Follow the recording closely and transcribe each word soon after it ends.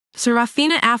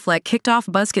Seraphina Affleck kicked off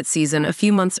buzzcut season a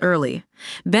few months early.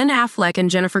 Ben Affleck and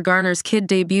Jennifer Garner's kid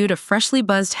debuted a freshly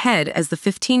buzzed head as the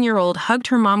 15-year-old hugged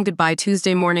her mom goodbye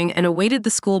Tuesday morning and awaited the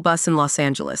school bus in Los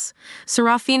Angeles.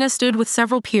 Seraphina stood with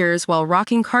several peers while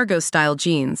rocking cargo-style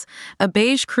jeans, a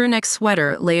beige crewneck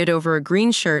sweater layered over a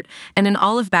green shirt, and an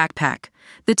olive backpack.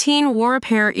 The teen wore a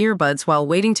pair of earbuds while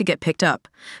waiting to get picked up.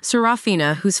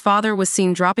 Seraphina, whose father was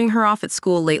seen dropping her off at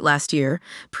school late last year,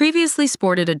 previously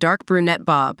sported a dark brunette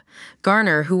bob.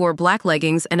 Garner, who wore black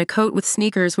leggings and a coat with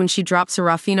sneakers when she dropped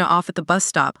Seraphina off at the bus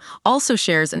stop, also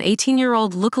shares an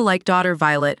 18-year-old lookalike daughter,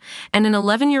 Violet, and an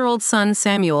 11-year-old son,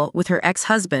 Samuel, with her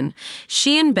ex-husband.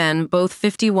 She and Ben, both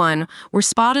 51, were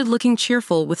spotted looking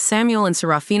cheerful with Samuel and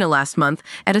Seraphina last month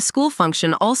at a school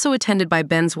function also attended by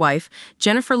Ben's wife,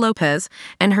 Jennifer Lopez,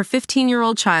 and her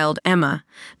 15-year-old child, Emma.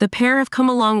 The pair have come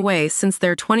a long way since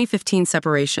their 2015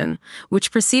 separation,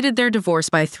 which preceded their divorce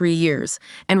by 3 years,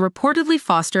 and reportedly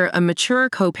foster a mature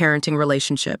co-parenting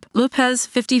relationship. Lopez,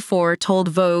 54, told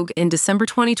Vogue in December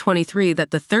 2023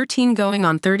 that the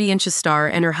 13-going-on-30 inches star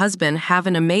and her husband have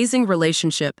an amazing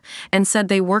relationship and said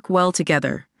they work well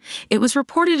together. It was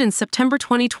reported in September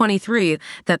 2023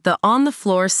 that the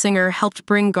on-the-floor singer helped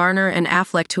bring Garner and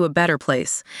Affleck to a better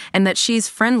place, and that she's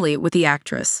friendly with the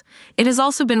actress. It has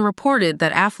also been reported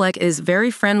that Affleck is very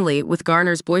friendly with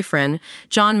Garner's boyfriend,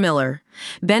 John Miller.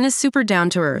 Ben is super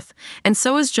down-to-earth, and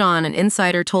so is John, an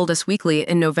insider told Us Weekly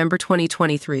in November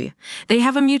 2023. They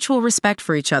have a mutual respect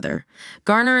for each other.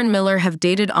 Garner and Miller have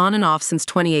dated on and off since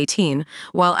 2018,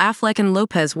 while Affleck and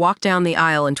Lopez walked down the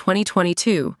aisle in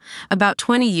 2022, about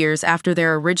 20 years after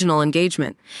their original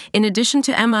engagement. In addition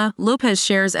to Emma, Lopez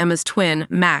shares Emma's twin,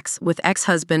 Max, with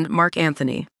ex-husband Mark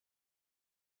Anthony.